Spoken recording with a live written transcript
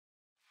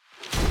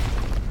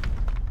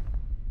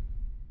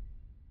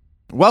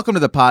Welcome to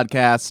the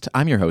podcast.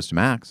 I'm your host,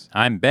 Max.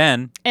 I'm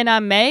Ben. And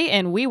I'm May,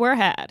 and we were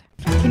had.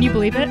 Can you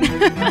believe it?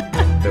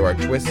 There are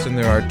twists and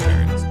there are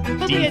turns.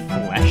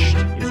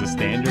 Defleshed is a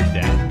standard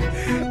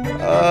death.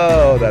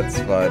 Oh, that's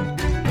fun.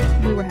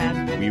 We were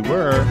had. We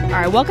were. All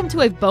right, welcome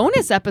to a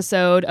bonus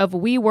episode of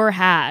We Were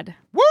Had.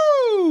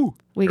 Woo!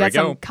 We Here got we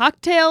go. some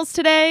cocktails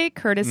today,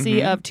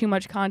 courtesy of Too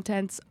Much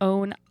Content's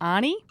own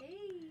Ani.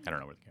 I don't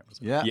know where the camera's.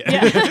 Yeah.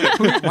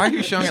 Why are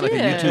you showing it like a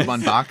Cheers. YouTube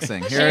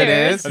unboxing? Here it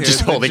Cheers. is. I'm Here's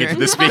just holding it to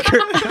the speaker.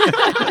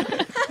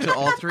 to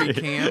all three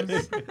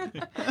cans.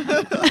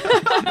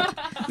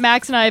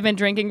 Max and I have been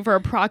drinking for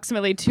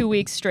approximately 2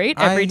 weeks straight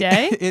every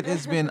day. It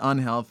has been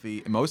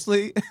unhealthy.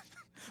 Mostly,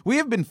 we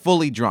have been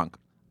fully drunk.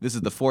 This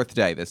is the fourth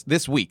day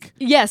this week.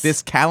 Yes.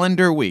 This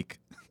calendar week.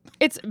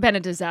 It's been a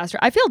disaster.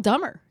 I feel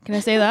dumber. Can I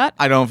say that?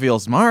 I don't feel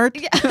smart.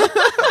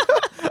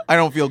 I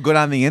don't feel good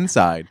on the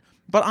inside.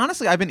 But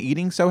honestly, I've been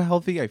eating so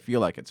healthy, I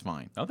feel like it's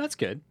fine. Oh, that's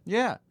good.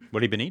 Yeah.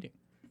 What have you been eating?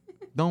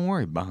 Don't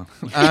worry about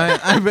it.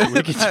 I've been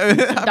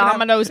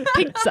Domino's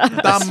Pizza.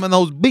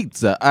 Domino's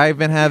Pizza. I've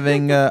been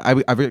having,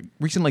 I've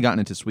recently gotten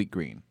into Sweet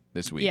Green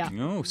this week. Yeah.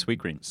 Oh, sweet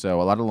green.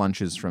 So a lot of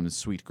lunches from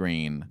Sweet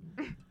Green.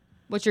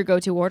 What's your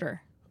go-to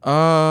order? It's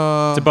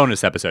a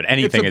bonus episode.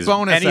 Anything It's a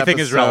bonus anything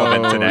is episode.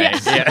 relevant today.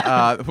 Yes.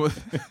 Yeah.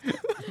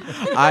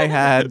 I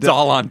had, It's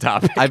all on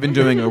topic. I've been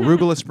doing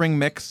arugula spring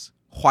mix,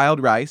 wild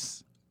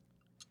rice,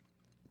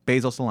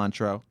 basil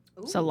cilantro.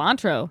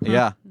 Cilantro.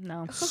 Yeah.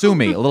 No.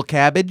 Sumi, a little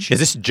cabbage. Is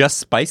this just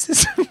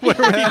spices? What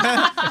are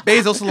we-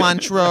 Basil,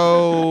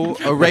 cilantro,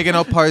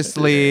 oregano,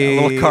 parsley.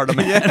 a little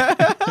cardamom.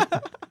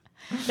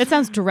 That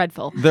sounds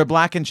dreadful. Their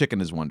blackened chicken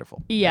is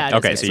wonderful. Yeah. it is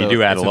Okay, good. so you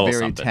do add it's a little very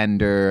something.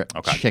 tender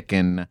Okay.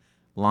 chicken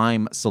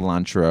lime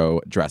cilantro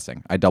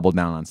dressing. I doubled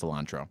down on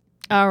cilantro.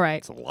 All right.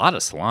 It's a lot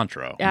of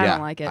cilantro. I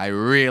don't like it. I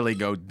really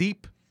go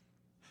deep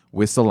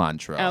with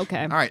cilantro.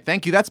 Okay. All right.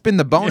 Thank you. That's been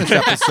the bonus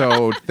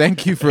episode.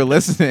 Thank you for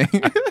listening.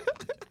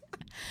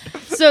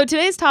 So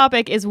today's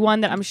topic is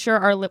one that I'm sure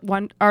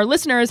our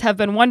listeners have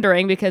been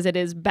wondering because it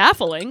is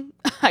baffling.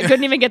 I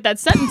couldn't even get that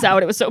sentence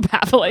out. It was so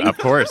baffling. Of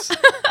course.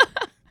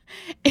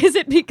 Is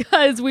it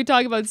because we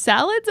talk about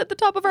salads at the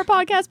top of our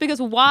podcast?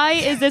 Because why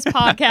is this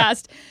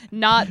podcast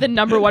not the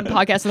number one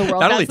podcast in the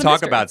world? Not That's only the talk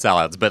mystery. about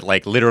salads, but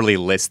like literally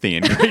list the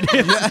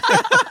ingredients.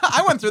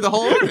 I went through the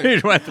whole order.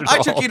 You went through the I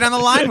took whole- you down the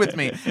line with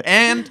me.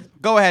 And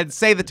go ahead,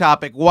 say the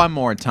topic one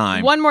more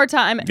time. One more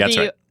time. That's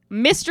the right.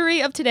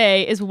 mystery of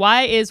today is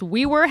why is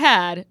We Were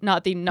Had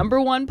not the number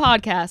one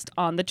podcast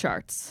on the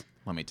charts?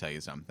 Let me tell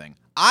you something.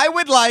 I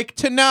would like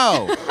to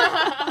know.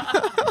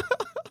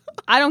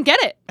 I don't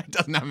get it. It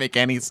does not make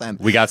any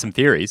sense. We got some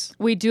theories.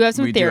 We do have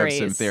some We theories.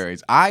 do have some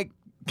theories. I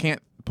can't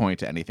point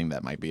to anything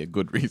that might be a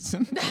good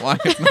reason why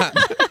it's not.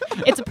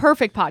 It's a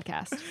perfect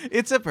podcast.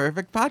 It's a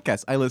perfect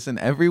podcast. I listen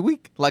every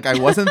week like I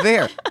wasn't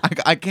there.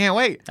 I can't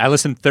wait. I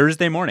listened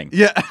Thursday morning.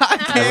 Yeah, I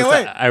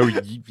can't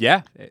wait.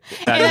 Yeah. At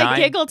And I 9.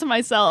 giggle to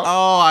myself.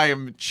 Oh, I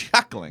am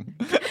chuckling.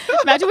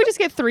 Imagine we just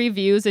get 3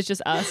 views. It's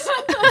just us.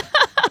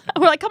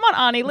 We're like, come on,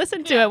 Ani,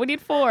 listen to it. We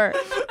need 4.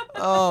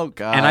 Oh,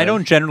 God. And I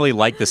don't generally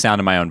like the sound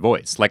of my own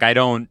voice. Like I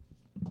don't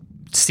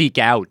seek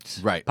out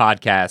Right.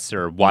 podcasts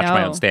or watch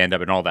my No. own stand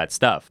up and all that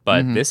stuff.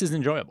 But this is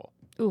enjoyable.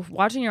 Ooh,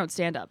 watching your own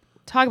stand-up.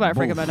 Talk about a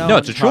freak of my own. No,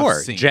 it's a tough chore.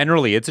 scene.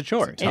 Generally, it's a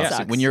chore. It Yeah.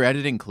 sucks. When you're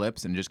editing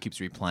clips and it just keeps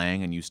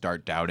replaying and you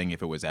start doubting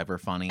if it was ever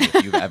funny, if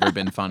you've ever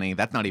been funny,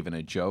 that's not even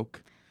a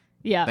joke.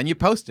 Yeah. Then you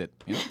post it.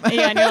 You know?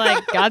 Yeah, and you're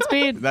like,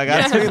 Godspeed. I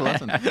got to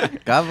listen.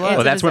 God bless. Well,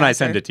 It's a that's when I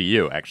disaster. send it to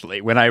you,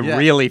 actually. When I Yeah.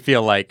 really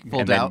feel like,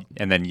 Full and then, doubt.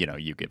 and then,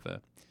 you give a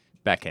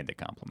backhanded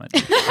compliment.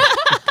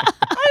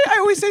 I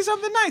always say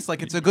something nice,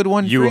 like it's a good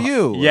one for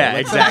you. Yeah,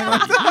 Like,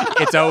 exactly.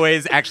 It's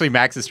always actually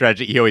Max's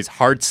strategy. He always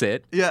hearts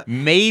it. Yeah.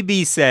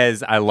 Maybe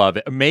says I love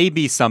it.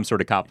 Maybe some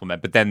sort of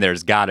compliment, but then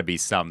there's got to be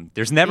some.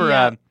 There's never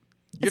Yeah. a.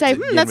 It's like,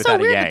 yin that's so without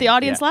a weird yang. that the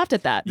audience Yeah. laughed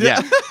at that.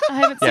 Yeah. I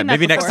haven't seen Yeah. that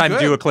Maybe next before. time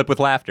do a clip with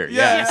laughter.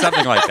 Yeah. Yeah.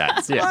 Something like that.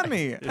 It's Yeah.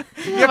 funny. You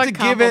have have a to give it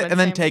compliment and then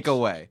sandwich. take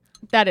away.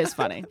 That is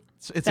funny.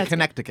 It's a That's good.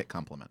 Connecticut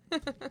compliment.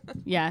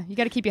 Yeah, you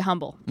got to keep you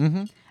humble.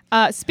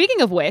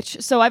 Speaking of which,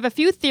 so I have a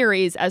few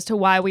theories as to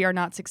why we are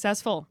not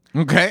successful.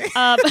 Okay.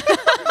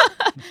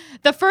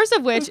 The first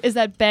of which is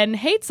that Ben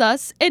hates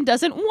us and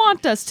doesn't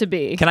want us to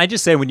be. Can I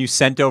just say, when you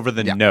sent over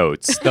the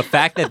notes, the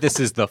fact that this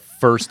is the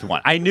first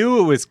one, I knew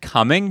it was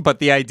coming, but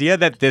the idea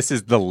that this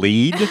is the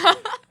lead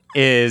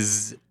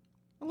is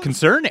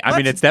concerning. I mean,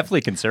 let's- it's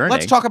definitely concerning.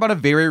 Let's talk about a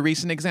very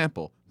recent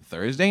example.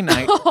 Thursday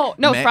night. Oh,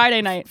 no,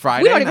 Friday night.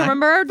 Friday We don't night. even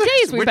remember our days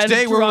we've Which been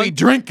day were we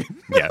drunk. drinking?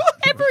 Yeah.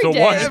 Every So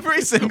day.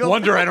 Every single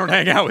Wonder I don't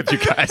hang out with you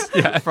guys.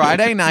 Yeah.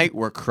 Friday night,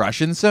 we're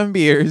crushing some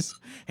beers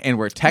and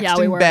we're texting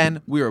we were.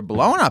 Ben. We were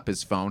blowing up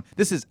his phone.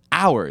 This is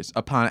hours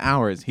upon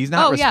hours. He's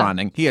not Oh, yeah.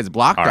 responding. He has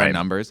blocked All our right.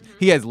 numbers.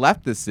 He has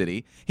left the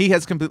city. He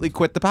has completely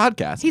quit the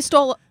podcast. He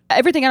stole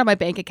everything out of my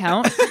bank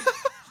account,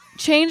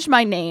 changed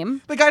my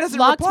name, the guy doesn't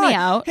locked reply. me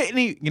out, Hey, and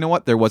you know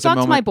what? There was a talked to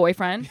moment. my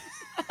boyfriend.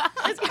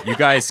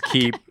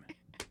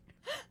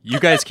 You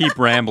guys keep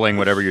rambling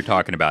whatever you're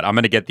talking about. I'm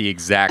going to get the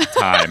exact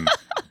time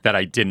that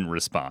I didn't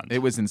respond. It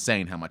was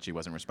insane how much he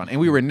wasn't responding.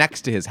 And we were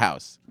next to his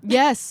house.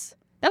 Yes.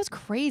 That was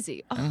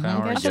crazy. Oh,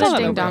 Hour I just should have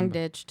over. ding dong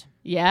ditched.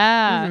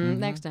 yeah.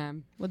 Next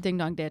time. We'll ding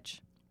dong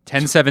ditch.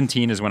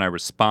 10:17 is when I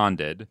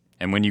responded,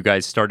 and when you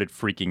guys started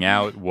freaking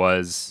out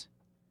was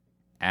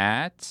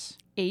at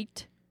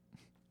 8.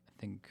 I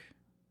think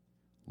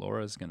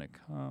Laura's gonna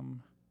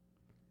come.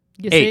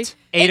 You 8. see?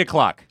 8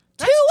 o'clock.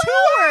 That's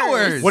 2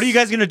 hours. What are you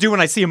guys gonna do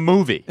when I see a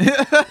movie?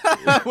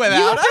 Without You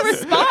have to us?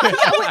 respond.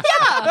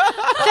 Yeah.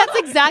 That's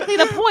exactly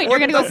the point. You're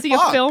going to go see a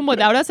film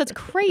without us? That's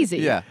crazy.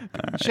 Yeah.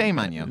 Shame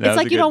on you. That It's was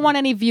like a you good- don't want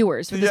any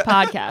viewers for this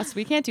podcast.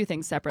 We can't do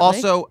things separately.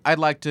 Also, I'd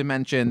like to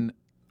mention,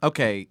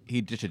 okay,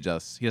 he ditches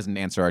us. He doesn't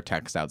answer our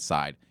texts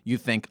outside. You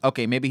think,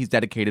 okay, maybe he's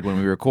dedicated when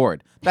we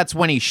record. That's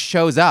when he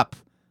shows up.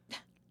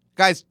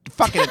 Guys,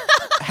 fucking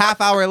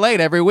half hour late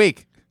every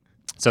week.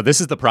 So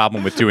this is the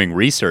problem with doing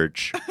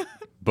research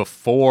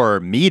before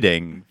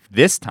meeting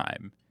this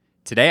time.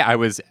 Today I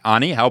was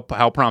Ani. How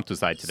prompt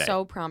was I today?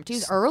 So prompt.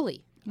 He's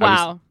early.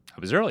 wow. I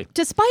was early.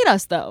 Despite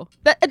us, though.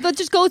 That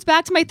just goes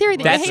back to my theory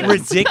that That's you hate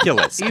us.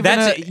 ridiculous. Even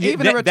That's a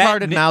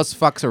retarded mouse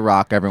fucks a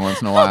rock every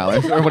once in a while,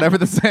 or whatever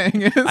the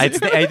saying is. It's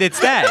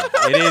that.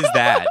 It is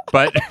that.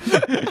 But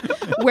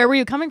Where were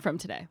you coming from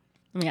today?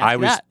 Let me ask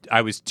you that.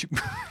 I was too.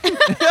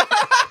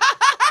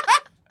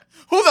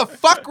 Who the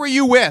fuck were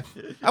you with?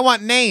 I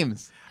want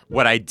names.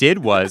 What I did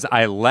was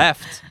I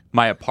left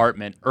my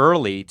apartment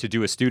early to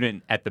do a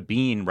student at the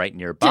Bean right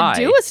nearby.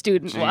 To do a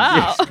student.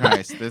 Wow. Jesus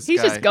Christ, this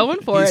He's guy, just going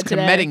for he's it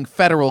today. committing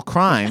federal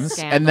crimes,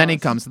 and then he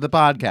Scandalous. comes to the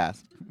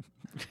podcast.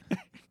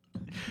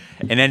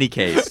 In any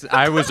case,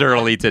 I was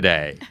early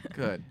today.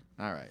 Good.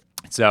 All right.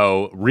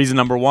 So reason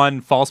number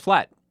 1, falls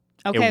flat.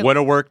 Okay. It would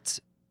have worked.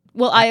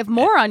 Well, I have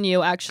more on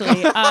you,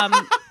 actually.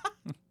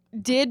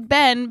 Did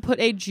Ben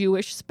put a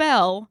Jewish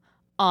spell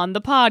on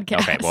the podcast?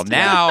 Okay, well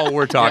now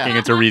we're talking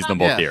into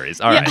reasonable Yeah. theories.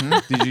 All right.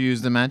 Mhm. Did you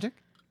use the magic?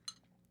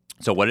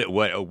 So what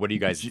do you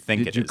guys think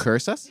Did it you is?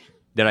 curse us?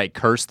 Did I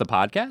curse the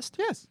podcast?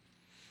 Yes.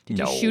 Did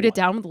no. you shoot it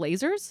down with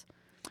lasers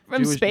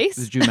from Jewish- space?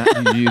 Did you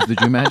use the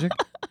Jew magic?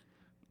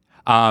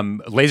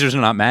 Lasers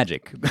are not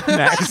magic.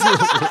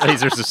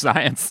 Lasers are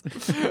science.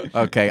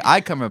 Okay,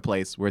 I come from a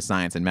place where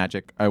science and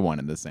magic are one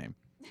and the same.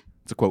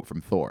 It's a quote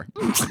from Thor.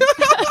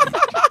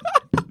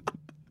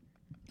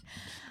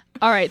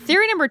 All right,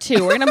 theory number 2.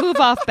 We're going to move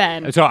off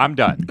Ben. So I'm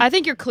done. I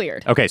think you're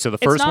cleared. Okay, so the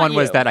It's first not one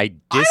was you. that I I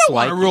don't want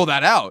dislike. to rule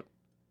that out.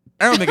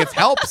 I don't think it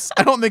helps.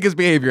 I don't think his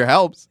behavior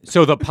helps.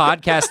 So the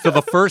podcast, so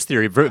the first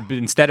theory,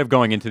 instead of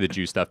going into the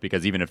Jew stuff,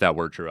 because even if that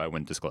were true, I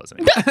wouldn't disclose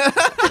it.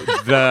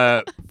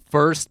 The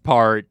first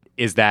part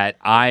is that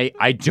I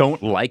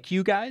don't like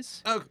you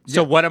guys. Oh,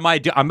 So what am I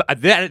doing?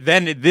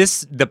 Then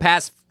this the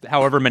past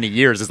however many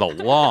years is a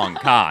long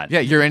con. Yeah,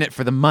 you're in it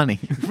for the money.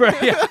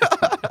 Yeah.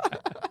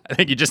 I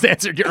think you just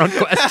answered your own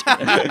question.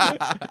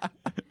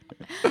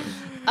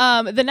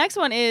 The next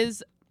one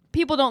is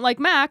people don't like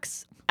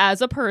Max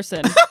as a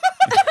person.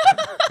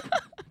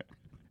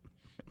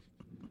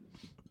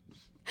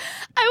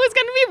 I was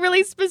going to be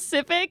really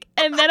specific,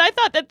 and then I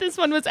thought that this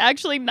one was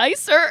actually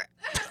nicer.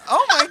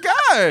 Oh my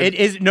god! It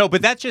is no,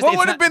 but that's just what it's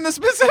would not- have been the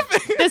specific? The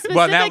specific,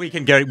 Well, now we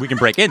can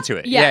break into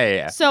it.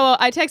 Yeah. So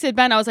I texted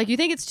Ben. I was like, "You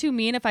think it's too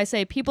mean if I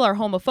say people are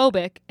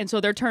homophobic, and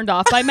so they're turned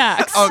off by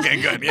Max?"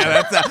 Okay, good.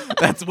 Yeah,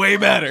 that's way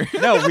better.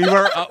 No,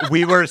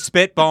 we were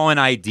spitballing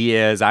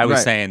ideas. I was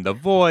Right. saying the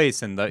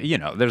voice and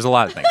there's a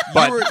lot of things.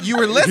 But you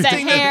were listing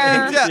The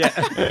hair.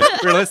 Yeah.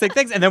 realistic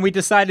things, and then we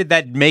decided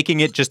that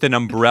making it just an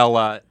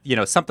umbrella,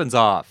 something's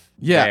off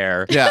Yeah,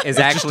 there, yeah. is It's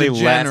just actually a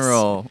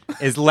general.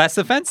 less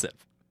offensive.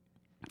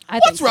 I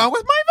What's think so. wrong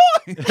with my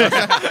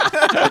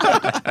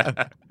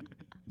voice?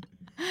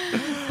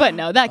 But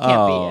no, that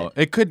can't be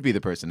it. It could be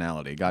the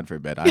personality. God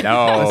forbid.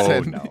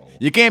 No.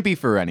 You can't be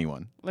for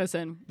anyone.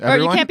 Listen,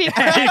 Everyone? or you can't be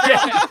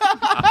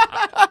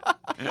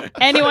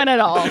anyone at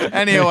all.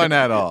 Anyone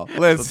at all. That's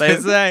what they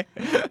Listen. say.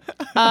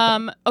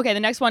 Okay, the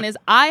next one is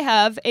I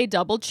have a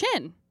double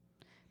chin.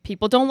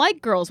 People don't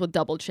like girls with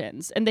double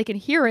chins, and they can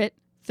hear it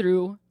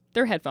through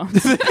their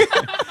headphones.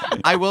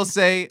 I will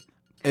say,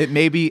 it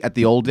may be at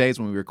the old days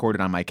when we recorded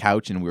on my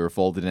couch and we were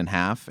folded in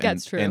half. And,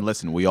 That's true. And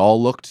listen, we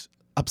all looked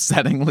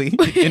upsettingly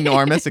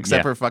enormous, except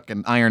Yeah. for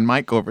fucking Iron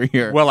Mike over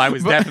here. Well, I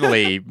was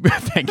definitely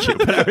thank you,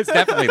 but I was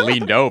definitely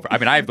leaned over. I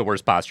mean, I have the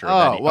worst posture of,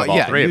 Oh, any, well, of all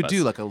yeah, three you of us.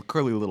 do like a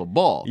curly little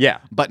ball. Yeah.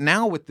 But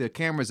now with the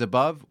cameras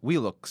above, we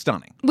look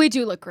stunning. We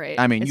do look great.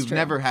 I mean, It's you've true.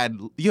 never had,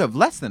 you have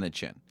less than a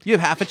chin. You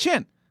have half a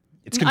chin.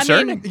 It's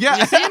concerning. Yeah.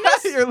 You seeing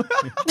this? You're-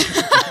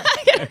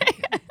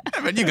 I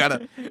mean, you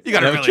gotta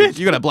No really, chin.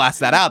 you gotta blast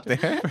that out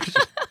there.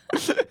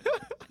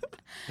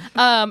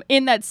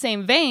 In that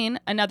same vein,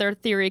 another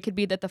theory could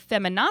be that the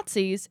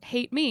feminazis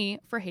hate me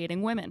for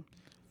hating women.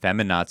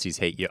 Feminazis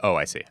hate you. Oh,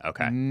 I see.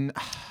 Okay.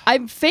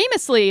 I'm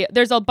famously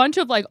there's a bunch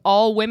of like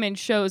all women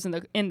shows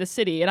in the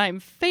city, and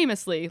I'm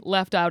famously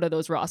left out of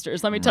those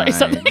rosters. Let me tell you Right.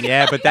 something.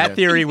 Yeah, but that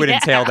theory would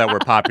entail that we're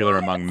popular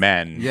among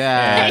men.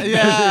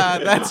 Yeah,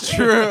 that's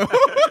true.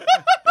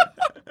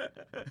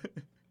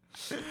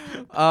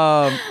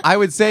 I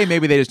would say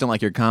maybe they just don't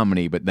like your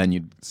comedy, but then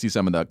you see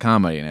some of the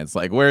comedy and it's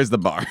like, where's the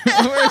bar?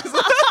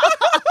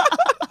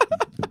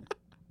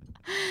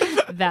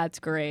 That's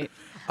great.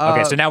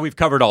 Okay, so now we've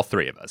covered all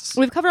three of us.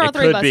 We've covered all it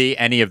three of could us. be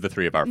any of the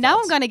three of our Now I'm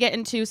friends. going to get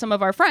into some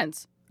of our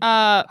friends.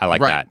 I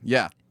like right. that.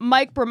 Yeah.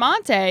 Mike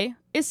Bramante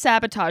is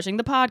sabotaging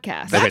the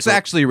podcast. Okay, That's so-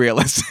 actually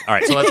realistic. All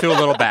right, so let's do a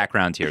little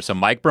background here. So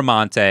Mike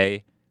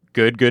Bramante,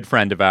 good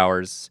friend of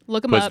ours,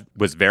 Look him was, up.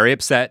 was very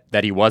upset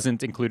that he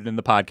wasn't included in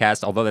the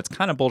podcast, although that's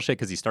kind of bullshit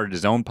because he started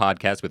his own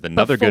podcast with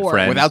another good Before.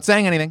 friend. Without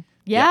saying anything.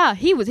 Yeah,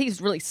 he's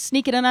really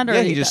sneaking in under.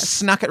 Yeah, he just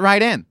snuck it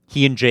right in.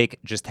 He and Jake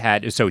just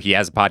had, so he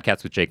has a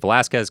podcast with Jake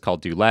Velasquez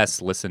called Do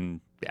Less.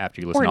 Listen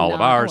after you listen Or to all of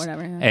not, or ours.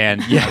 whatever, yeah.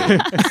 And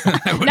yeah,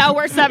 Now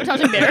we're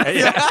sabotaging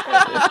theirs.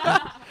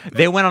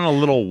 they went on a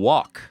little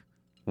walk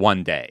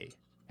one day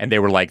and they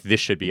were like, this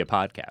should be a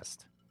podcast.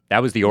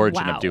 That was the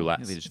origin Wow. of Do Yeah,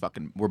 Less. they just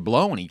fucking were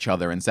blowing each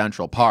other in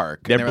Central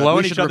Park. They're And they were like, blowing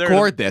we each should other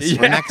record this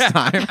for Yeah. next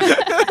time.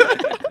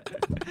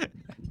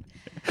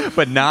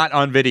 But not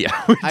on video.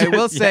 I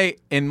will say,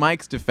 in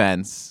Mike's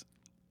defense,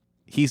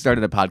 he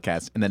started a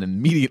podcast, and then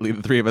immediately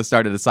the three of us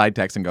started a side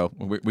text and go,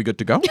 we good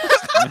to go?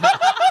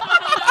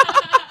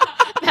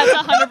 That's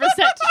 100%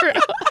 true.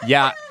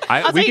 Yeah,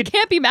 I was we like, you could.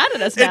 can't be mad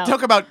at us now. It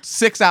took about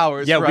 6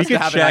 hours Yeah, for we us could to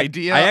have check. an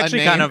idea. I a actually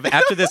name. kind of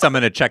after this, I'm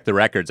going to check the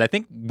records. I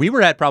think we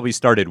were at probably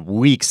started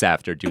weeks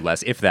after Do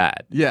Less, if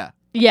that. Yeah.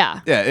 Yeah.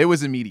 Yeah, it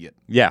was immediate.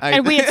 Yeah.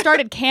 And we had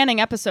started canning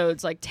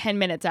episodes like 10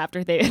 minutes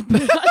after they had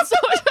put it on social.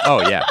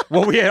 Oh yeah.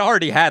 Well, we had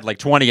already had like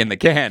 20 in the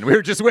can. We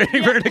were just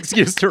waiting for an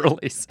excuse to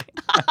release.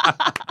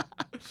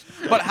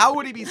 But how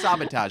would he be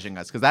sabotaging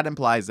us? Because that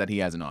implies that he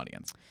has an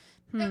audience.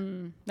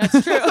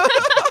 That's true.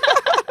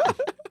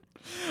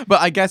 But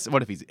I guess,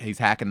 what if he's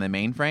hacking the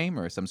mainframe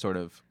or some sort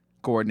of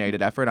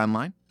coordinated effort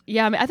online?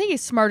 Yeah, I mean, I think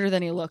he's smarter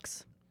than he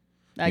looks.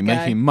 That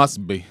guy. He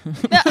must be.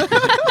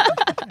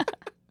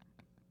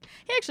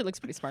 He actually looks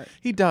pretty smart.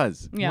 He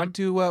does. He Yeah. went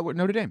to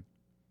Notre Dame.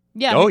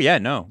 Yeah. Oh yeah,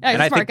 no. Yeah, he's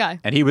and a I smart think, guy.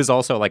 And he was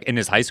also like in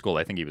his high school.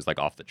 I think he was like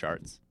off the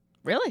charts.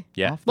 Really?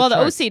 Yeah. Well, the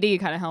charts. OCD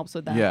kind of helps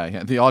with that.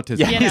 Yeah, the autism.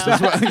 Yeah, You he's know.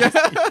 as well.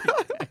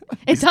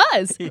 It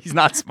does. He's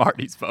not smart.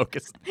 He's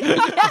focused.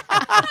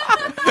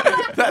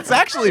 That's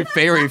actually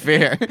very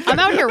fair. I'm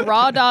out here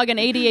raw dog and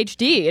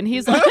ADHD, and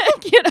he's like,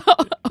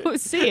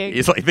 OCing.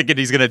 He's like thinking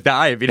he's gonna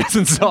die if he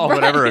doesn't solve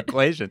whatever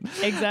equation.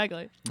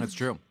 Exactly. That's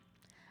true.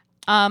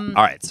 All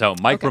right, so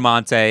Mike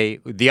Bramante,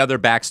 the other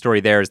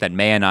backstory there is that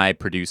May and I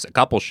produce a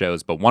couple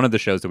shows, but one of the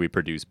shows that we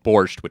produce,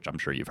 Borscht, which I'm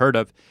sure you've heard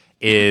of,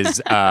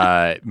 is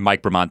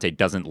Mike Bramante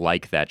doesn't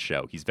like that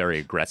show. He's very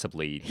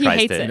aggressively He tries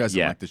hates to it. He doesn't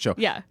yeah. like the show.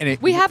 Yeah. And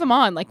We have him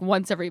on like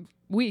once every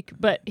week,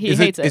 but he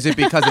hates it. Is it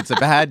because it's a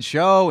bad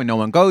show and no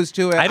one goes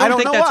to it? I don't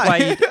think know that's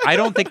why. I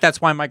don't think that's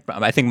why Mike.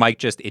 I think Mike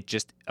just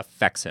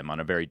affects him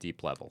on a very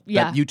deep level.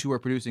 Yeah. That you two are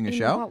producing a In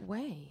show? what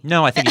way?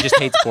 No, I think he just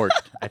hates Borscht.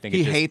 I think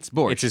He it just- hates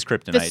Borscht. It's his The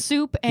kryptonite.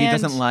 soup and He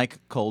doesn't like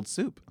cold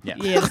soup. Yeah.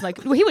 Yeah, it's like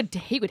well, he would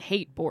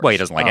hate borscht. Well, he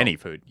doesn't like Oh. any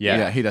food.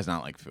 Yeah. He does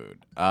not like food.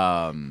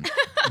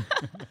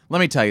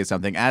 Let me tell you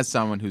something. As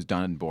someone who's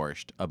done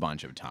borscht a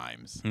bunch of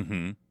times,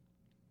 Mm-hmm.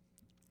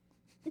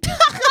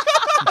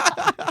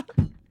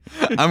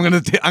 I'm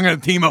gonna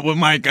team up with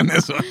Mike on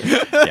this one.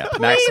 Yeah.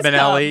 Max Please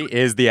Spinelli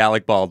is the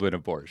Alec Baldwin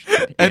of Borscht.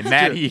 And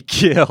that true. he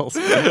kills.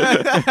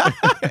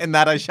 And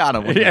that I shot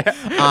him with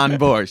on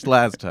borscht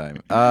last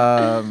time.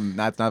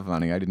 That's not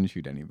funny. I didn't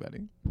shoot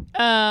anybody.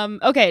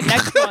 Okay,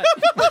 next one.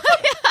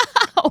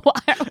 Why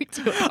are we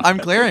doing? I'm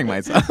clearing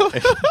myself.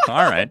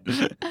 All right.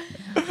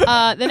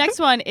 The next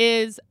one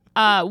is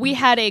we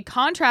had a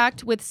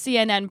contract with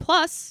CNN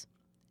Plus,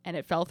 and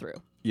it fell through.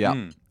 Yeah.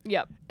 Hmm.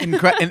 Yep. And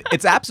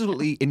it's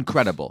absolutely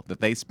incredible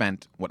that they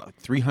spent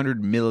like $300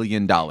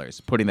 million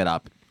putting that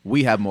up.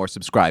 We have more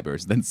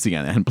subscribers than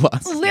CNN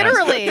Plus.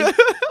 Literally.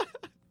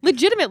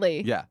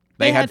 Legitimately. Yeah,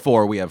 they had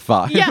 4. We have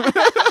 5. Yeah.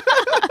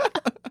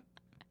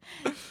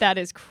 That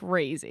is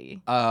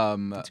crazy.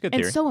 That's a good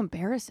And theory. so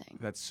embarrassing.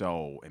 That's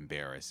so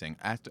embarrassing.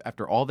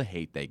 After all the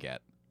hate they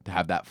get to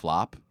have that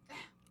flop.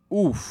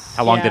 Oof.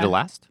 How long Yeah. did it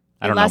last?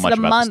 I It don't know lasted much a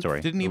about month. the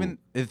story. Didn't even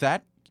is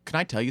that? Can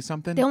I tell you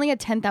something? They only had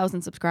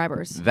 10,000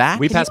 subscribers.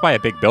 that We passed by a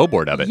big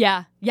billboard of it.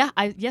 Yeah. Yeah.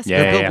 Yes. Yeah.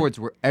 their billboards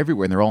were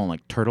everywhere, and they're all in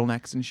like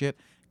turtlenecks and shit.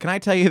 Can I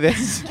tell you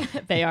this?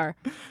 They are.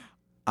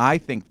 I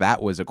think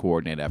that was a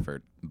coordinated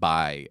effort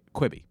by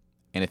Quibi.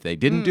 And if they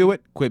didn't do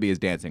it, Quibi is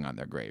dancing on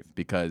their grave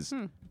because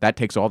that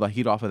takes all the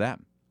heat off of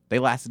them. They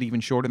lasted even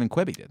shorter than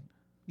Quibi did.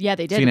 Yeah,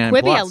 they did. CNN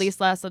Quibi Plus. at least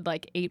lasted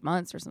like 8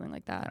 months or something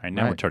like that. All right,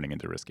 now we're Right. turning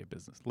into risky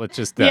business. Let's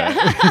just. Yeah.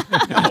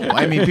 No,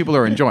 I mean, people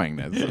are enjoying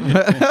this.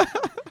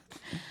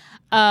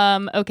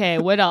 Okay,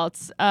 what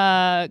else?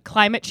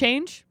 Climate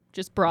change,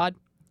 just broad.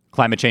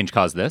 Climate change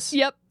caused this.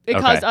 Yep. It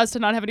Okay. caused us to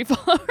not have any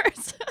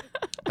followers.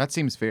 That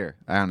seems fair.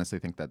 I honestly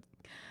think that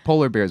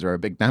polar bears are a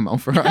big demo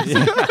for us.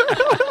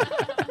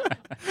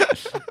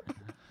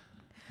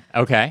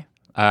 Okay.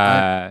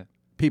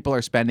 People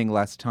are spending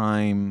less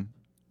time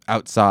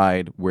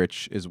outside,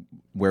 which is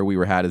where we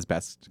were had as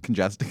best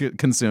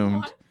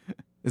consumed.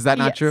 Is that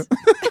not Yes. true?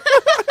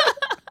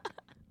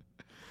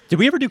 Did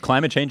we ever do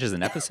climate change as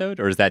an episode,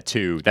 or is that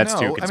too? That's No,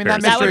 too I mean, conspiracy.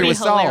 that That would mystery be was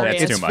solved. hilarious.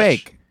 That's It's too much.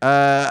 fake.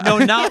 No,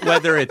 not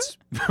whether it's.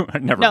 Never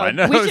No,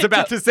 mind. I we was should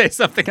about to say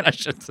something and I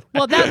shouldn't. Say.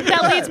 Well,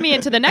 that leads me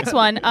into the next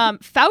one.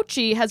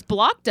 Fauci has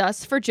blocked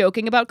us for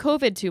joking about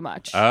COVID too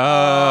much. Oh.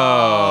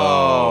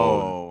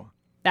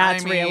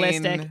 That's I mean,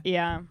 realistic.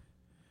 Yeah.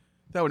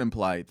 That would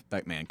imply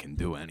that man can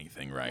do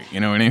anything, right? You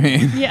know what I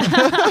mean? Yeah.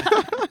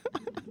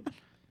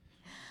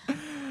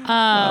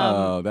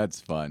 Oh,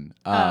 that's fun.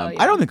 yeah.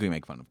 I don't think we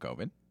make fun of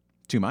COVID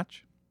too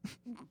much.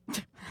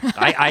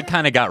 I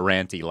kind of got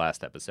ranty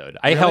last episode.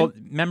 I held.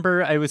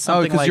 Remember, I was Oh,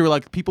 something because like. you were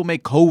like, people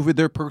make COVID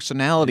their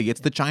personality.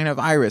 It's the China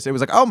virus. It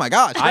was like, oh my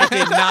gosh. I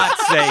did not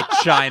say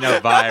China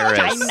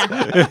virus.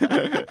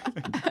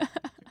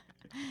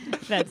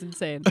 That's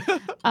insane.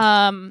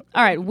 All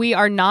right. We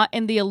are not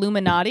in the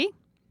Illuminati.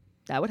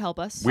 That would help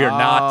us. We're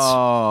not.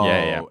 Oh,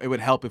 Yeah. It would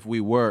help if we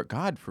were.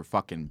 God for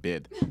fucking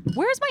bid.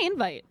 Where's my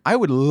invite? I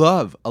would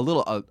love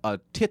a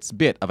tits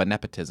bit of a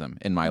nepotism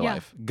in my Yeah.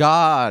 life.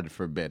 God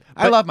forbid.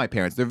 I love my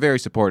parents. They're very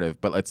supportive,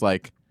 but it's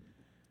like,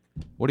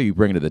 what are you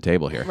bringing to the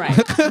table here? Right.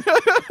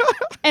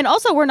 And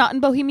also, we're not in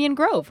Bohemian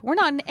Grove. We're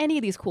not in any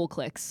of these cool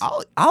cliques.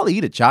 I'll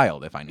eat a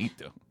child if I need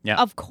to. Yeah.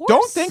 Of course.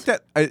 Don't think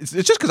that it's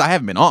just because I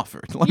haven't been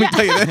offered. Let me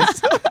tell you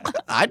this.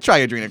 I'd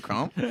try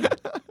adrenochrome.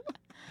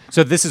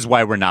 So this is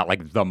why we're not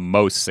like the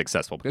most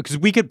successful, because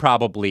we could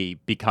probably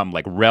become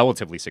like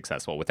relatively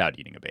successful without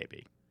eating a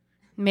baby.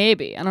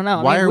 Maybe. I don't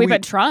know. We've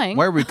been trying.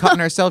 Why are we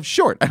cutting ourselves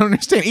short? I don't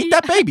understand. Eat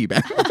that baby,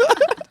 man.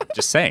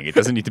 Just saying, it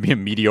doesn't need to be a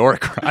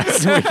meteoric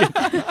rise.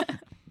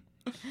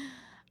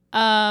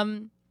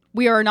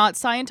 We are not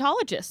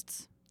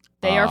Scientologists.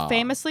 They Ah. are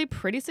famously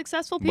pretty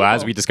successful people. Well,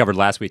 as we discovered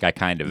last week, I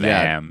kind of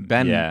am.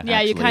 Ben. Yeah. Yeah,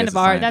 you actually kind is of a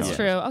are. That's Scientologist.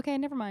 true. Okay,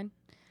 never mind.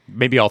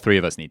 Maybe all three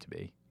of us need to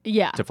be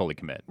Yeah. to fully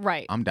commit.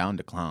 Right. I'm down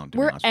to clown. to be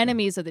We're honest with you.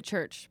 enemies of the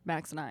church,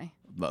 Max and I.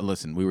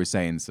 Listen, we were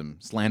saying some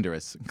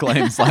slanderous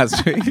claims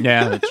last week.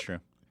 Yeah, that's true.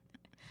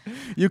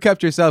 You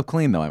kept yourself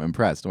clean, though. I'm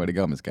impressed. Way to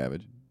go, Miss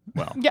Cabbage.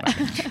 Well, Yeah.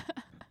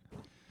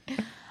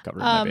 covered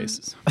my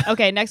bases.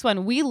 Okay, next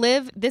one.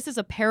 This is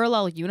a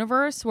parallel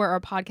universe where our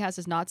podcast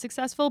is not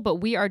successful, but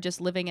we are just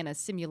living in a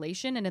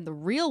simulation, and in the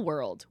real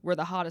world, we're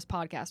the hottest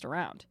podcast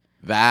around.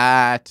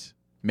 That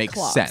makes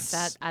Claws.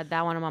 sense.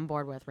 That one I'm on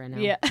board with right now.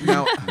 Yeah.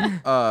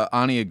 Now,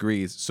 Ani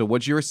agrees. So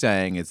what you're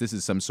saying is this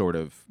is some sort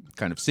of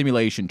kind of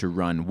simulation to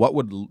run. What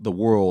would the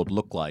world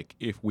look like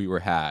if we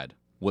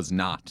was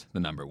not the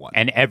number one?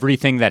 And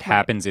everything that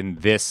happens in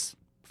this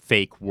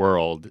fake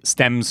world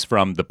stems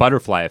from the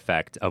butterfly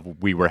effect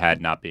of We Were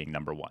Had not being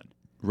number one.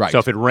 Right. So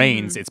if it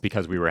rains, it's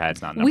because We Were Had's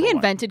not number We one.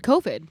 invented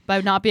COVID by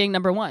not being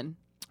number one.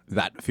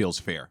 That feels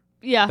fair.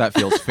 Yeah. That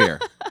feels fair.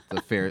 It's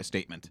a fair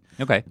statement.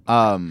 Okay.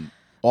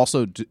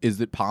 Also,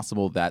 is it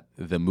possible that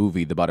the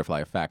movie The Butterfly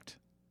Effect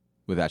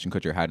with Ashton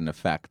Kutcher had an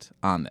effect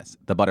on this?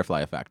 The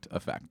butterfly effect.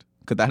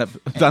 Could that have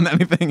done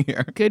anything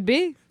here? Could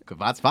be.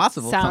 That's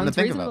possible. Something to Sounds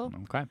think reasonable.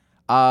 about. Okay.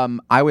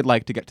 I would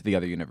like to get to the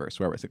other universe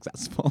where we're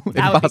successful. if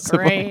That would possible.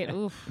 be great.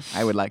 Oof.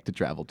 I would like to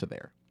travel to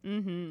there.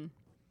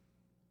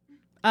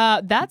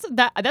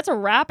 That's a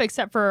wrap,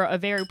 except for a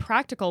very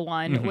practical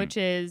one, which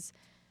is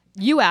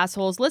you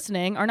assholes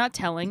listening are not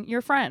telling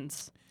your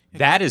friends.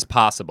 That is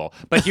possible.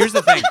 But here's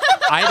the thing.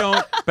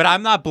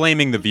 I'm not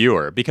blaming the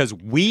viewer because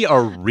we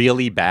are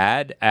really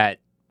bad at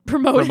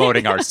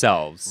promoting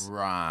ourselves.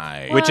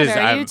 Right. Which What is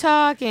are you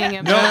talking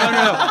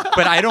about? No.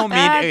 But I don't mean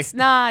That's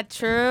not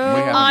true.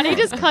 have- Ani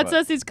just cuts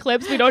us these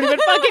clips. We don't even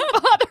fucking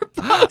bother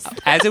posting.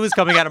 as it was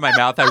coming out of my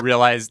mouth, I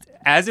realized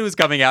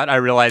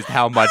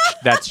how much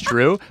that's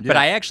true. But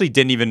I actually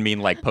didn't even mean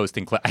like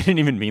posting clips. I didn't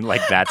even mean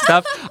like that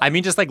stuff. I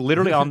mean just like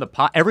literally on the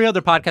every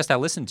other podcast I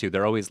listen to,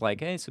 they're always like,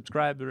 "Hey,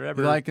 subscribe or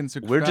whatever." Like and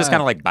We're just subscribe.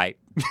 kind of like, "Bye."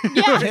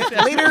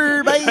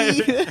 Later.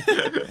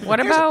 Bye. What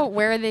about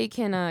where they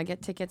can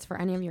get tickets for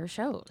any of your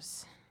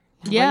shows?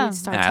 Why do Yeah. you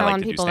start I telling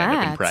like to do people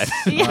stand-up that.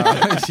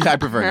 impress. I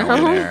prefer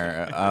going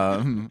there.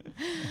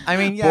 I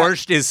mean, yeah.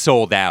 Borscht is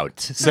sold out,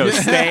 so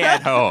stay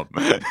at home.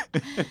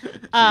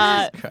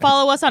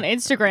 Follow us on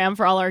Instagram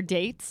for all our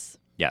dates.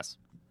 Yes.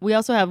 We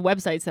also have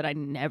websites that I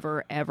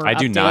never, ever I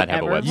do update not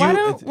have a ever.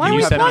 website. Why don't you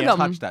we send me plug a them?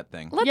 touch that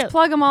thing. Let's Yeah.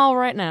 plug them all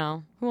right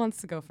now. Who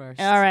wants to go first?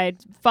 All right.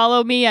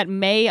 Follow me at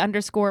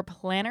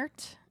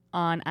May_Planert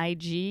on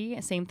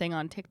IG. Same thing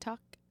on TikTok.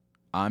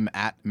 I'm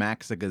at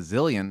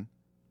Maxagazillion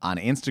on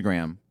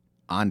Instagram,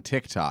 on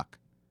TikTok.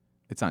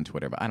 It's on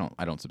Twitter, but I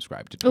don't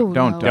subscribe to Twitter. Ooh,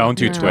 don't no. Don't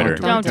do No. Twitter.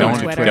 Don't do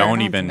Twitter.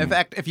 Don't even. In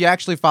fact, if you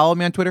actually follow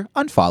me on Twitter,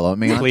 unfollow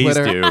me on Please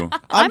Twitter. do.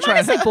 I'm trying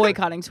honestly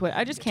boycotting Twitter.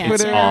 I just can't.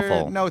 It's Twitter.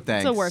 awful. No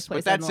thanks. the worst place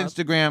But that's in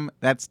the world. Instagram.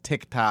 That's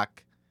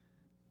TikTok.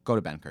 Go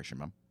to Ben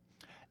Kirschenbaum.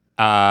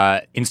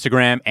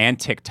 Instagram and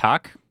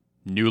TikTok.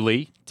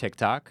 Newly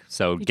TikTok.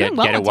 So get doing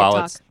well it on while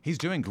TikTok. it's. He's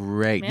doing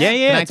great. Yeah.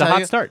 Yeah, Can I it's a tell hot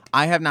you, start.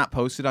 I have not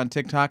posted on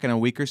TikTok in a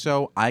week or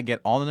so. I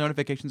get all the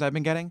notifications I've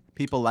been getting.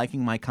 People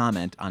liking my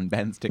comment on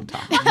Ben's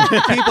TikTok.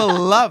 People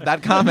love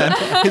that comment.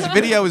 His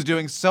video is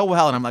doing so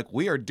well, and I'm like,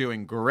 we are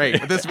doing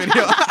great with this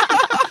video.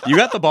 You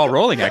got the ball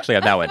rolling actually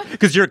on that one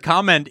because your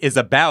comment is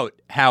about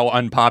how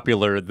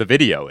unpopular the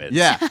video is.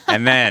 Yeah.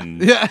 And then,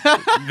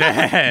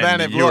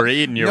 Then you were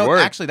eating your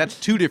words. Actually, that's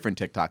 2 different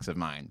TikToks of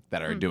mine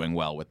that are doing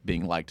well with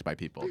being liked by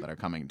people that are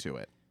coming to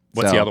it.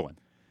 What's So, the other one?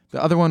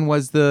 The other one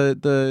was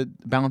the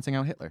balancing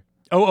out Hitler.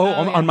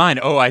 On mine.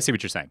 Oh, I see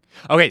what you're saying.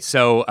 Okay,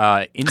 so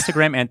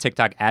Instagram and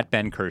TikTok at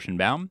Ben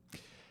Kirschenbaum.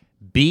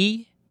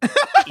 B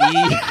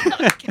E.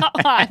 Come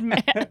on,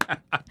 man.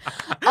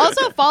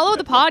 Also, follow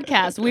the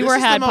podcast. We were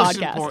had the most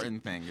podcast.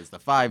 important thing is the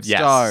 5 Yes,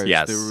 stars,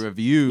 yes. the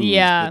reviews,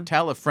 Yeah. the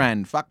tell a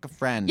friend, fuck a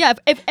friend. Yeah,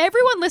 if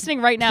everyone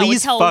listening right now would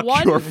Please tell fuck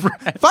one, your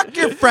friend. Fuck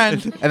your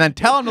friend, and then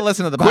tell him to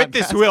listen to the Quit podcast.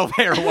 this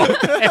wheelchair.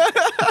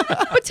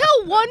 but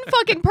tell one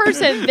fucking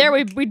person, there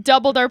we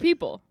doubled our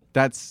people.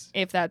 That's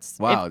If that's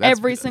wow. if That's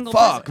every single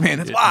fuck, person. man.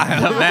 That's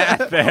wild. The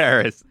math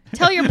there is.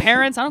 Tell your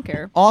parents. I don't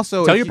care.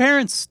 Also, Tell if your you-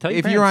 parents. Tell your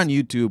if parents. you're on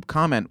YouTube,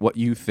 comment what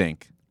you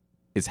think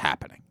is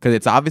happening because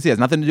it's obviously has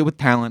nothing to do with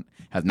talent,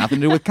 has nothing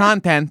to do with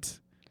content.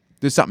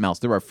 There's something else.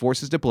 There are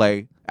forces at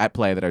play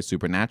that are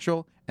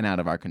supernatural and out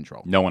of our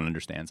control. No one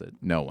understands it.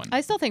 No one.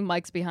 I still think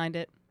Mike's behind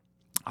it.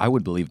 I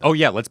would believe that. Oh,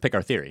 yeah, let's pick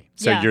our theory.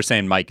 So Yeah. you're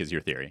saying Mike is your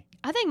theory.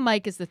 I think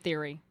Mike is the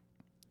theory.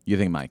 You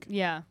think Mike?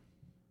 Yeah.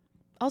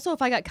 Also,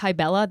 if I got Kai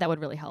Bella, that would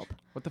really help.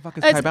 What the fuck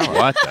is It's- Kai Bella?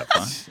 What the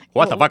fuck?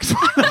 What the fuck?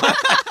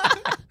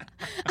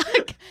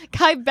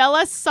 Kai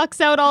Bella sucks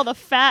out all the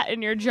fat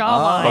in your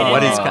jawline. But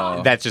what is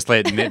Oh. that's just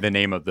like the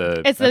name of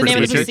the It's the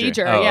name of the procedure?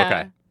 procedure. Oh, yeah.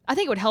 okay. I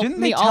think it would help Didn't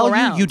me they all tell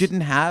around. you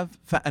didn't have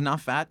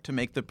enough fat to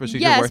make the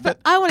procedure Yes, worth but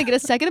it? I want to get a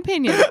second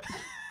opinion.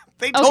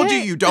 They told Okay.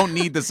 you you don't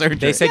need the surgery.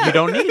 They said you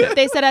don't need it.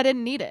 They said I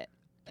didn't need it.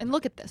 And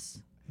look at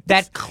this.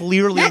 That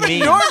clearly you have a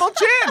means normal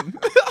chin.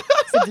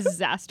 It's a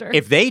disaster.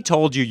 if they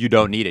told you you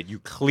don't need it, you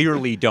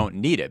clearly don't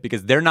need it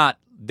because they're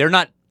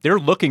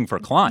looking for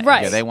clients.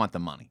 Right. Yeah, they want the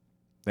money.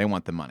 They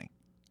want the money.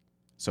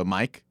 So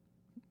Mike,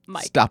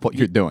 Mike. stop what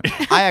you're doing.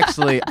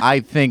 I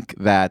think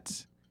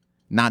that,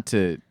 not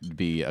to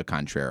be a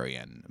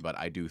contrarian, but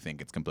I do think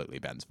it's completely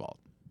Ben's fault.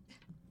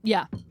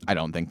 Yeah. I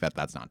don't think that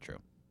that's not true.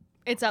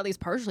 It's at least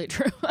partially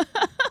true.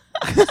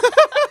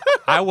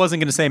 I wasn't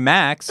going to say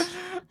Max.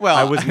 Well,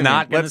 I was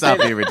not gonna Let's say not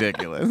that. be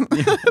ridiculous.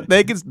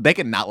 they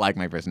can not like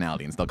my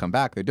personality and still come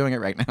back. They're doing it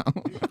right now.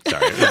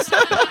 Sorry.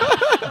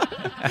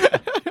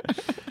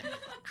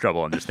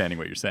 Trouble understanding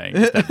what you're saying.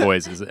 That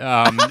voice is.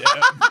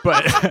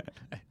 But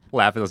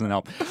laugh doesn't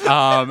help.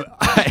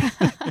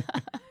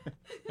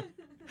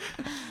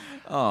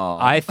 Oh,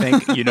 I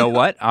think, you know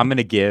what? I'm going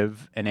to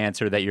give an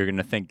answer that you're going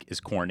to think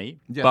is corny,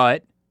 Yeah.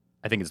 but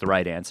I think it's the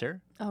right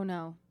answer. Oh,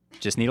 no.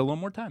 Just need a little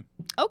more time.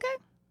 Okay.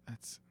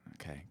 that's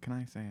okay. Can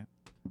I say it?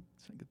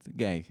 It's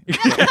gay.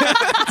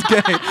 It's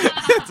gay.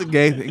 It's a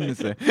gay thing to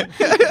say.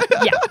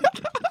 Yeah.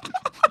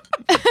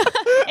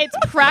 It's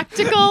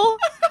practical.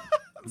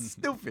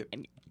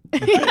 Stupid.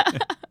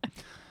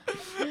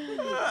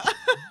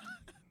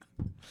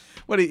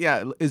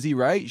 Yeah, is he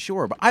right?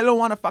 Sure, but I don't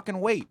want to fucking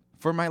wait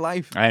for my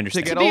life. I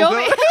understand. To get To be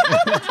older.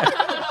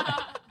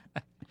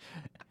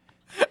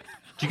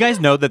 Do you guys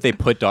know that they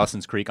put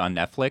Dawson's Creek on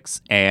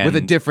Netflix and With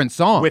a different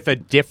song. with a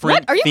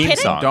different What? Are you theme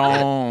kidding? song?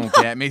 Don't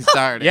get me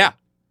started. Yeah,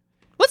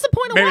 What's the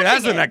point of maybe watching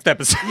that's the it? next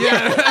episode.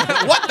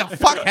 Yeah. What the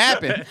fuck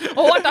happened?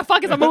 Oh, what the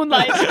fuck is a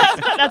moonlight?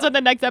 That's what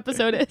the next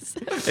episode is.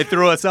 It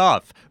threw us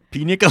off.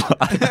 Pina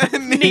colada.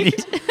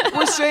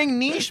 We're saying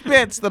niche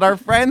bits that our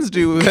friends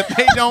do that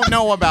they don't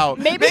know about.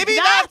 Maybe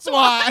that's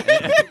why.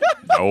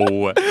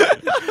 No,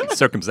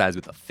 circumcised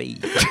with a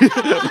fade.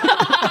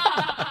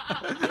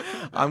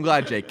 I'm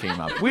glad Jake came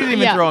up. We didn't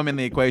even Yeah. throw him in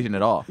the equation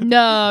at all. No,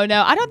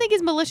 I don't think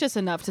he's malicious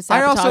enough to I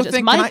sabotage also us.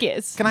 think- Mike can I-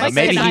 is. can I Mike's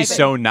say- Maybe conniving. he's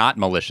so not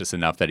malicious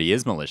enough that he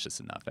is malicious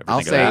enough. Ever I'll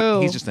think of say that?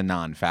 True. he's just a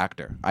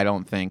non-factor. I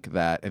don't think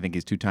that. I think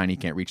he's too tiny,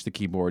 can't reach the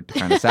keyboard to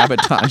kind of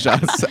sabotage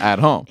us at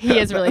home. He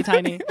is really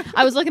tiny.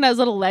 I was looking at his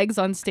little legs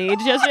on stage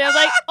yesterday. I was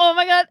like, oh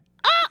my God.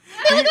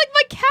 They look like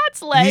my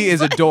cat's legs. He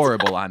is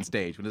adorable on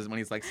stage when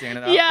he's like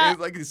standing up. Yeah. He's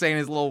like saying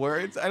his little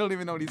words. I don't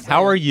even know what he's saying.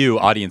 How are you,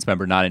 audience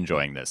member, not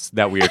enjoying this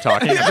that we are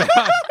talking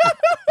about?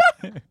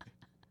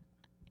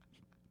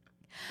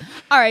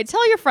 All right,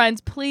 tell your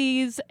friends,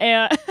 please.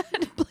 And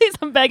please,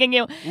 I'm begging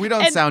you. We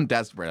don't And- sound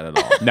desperate at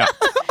all. No.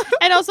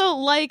 And also,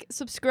 like,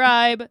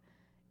 subscribe,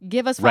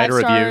 give us Write 5 a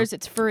review. stars.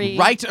 It's free.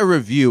 Write a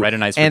review. Write a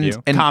nice and,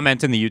 review. And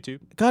Comment in the YouTube.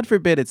 God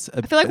forbid it's a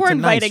I feel like we're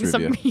inviting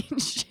some review. mean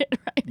shit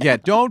right now. Yeah,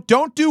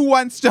 don't do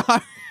 1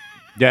 star.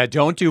 Yeah,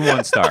 don't do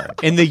 1 star.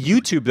 In the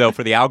YouTube, though,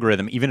 for the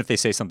algorithm, even if they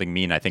say something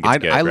mean, I think it's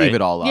good. I leave right?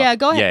 it all up. Yeah,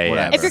 go ahead. Yeah, yeah,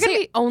 Whatever. If you're gonna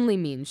Say only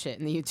mean shit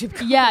in the YouTube.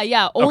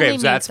 Yeah, only Okay, mean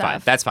so that's stuff.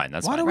 fine. That's fine.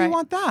 That's Why fine. do we Right.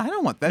 want that? I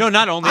don't want that. No,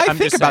 not only- I I'm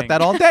think just about saying-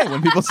 that all day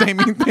when people say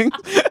mean things.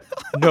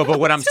 No, but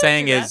what I'm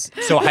saying is,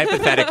 so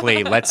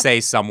hypothetically, let's say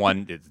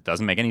someone, it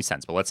doesn't make any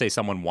sense, but let's say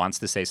someone wants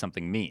to say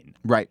something mean.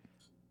 Right.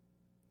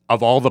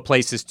 Of all the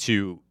places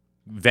to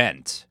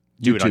vent,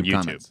 do it on YouTube.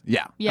 Comments.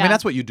 Yeah. I Yeah. mean,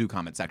 that's what YouTube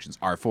comment sections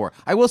are for.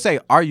 I will say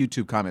our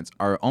YouTube comments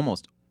are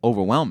almost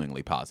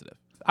overwhelmingly positive.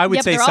 I would Yeah,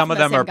 but say they're all some from of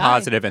the them same are guy.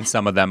 positive and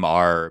some of them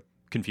are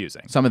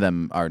confusing. Some of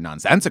them are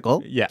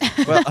nonsensical. Yeah.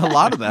 But a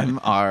lot of them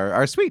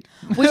are sweet.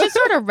 We should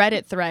start a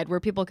Reddit thread where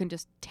people can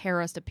just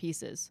tear us to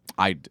pieces.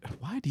 Why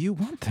do you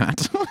want that?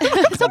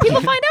 So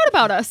people find out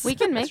about us. We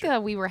can make a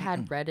We Were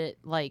Had Reddit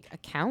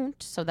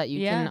account so that you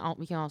Yeah. can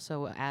we can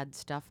also add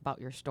stuff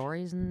about your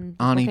stories and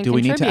Ani, people do can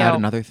we need to add contribute.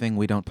 another thing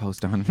we don't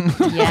post on?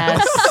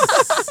 Yes.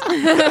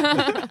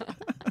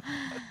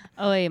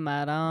 Oy,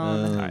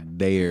 madam.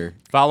 There.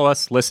 Follow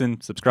us,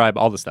 listen, subscribe,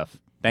 all the stuff.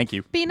 Thank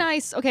you. Be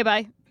nice. Okay,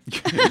 bye.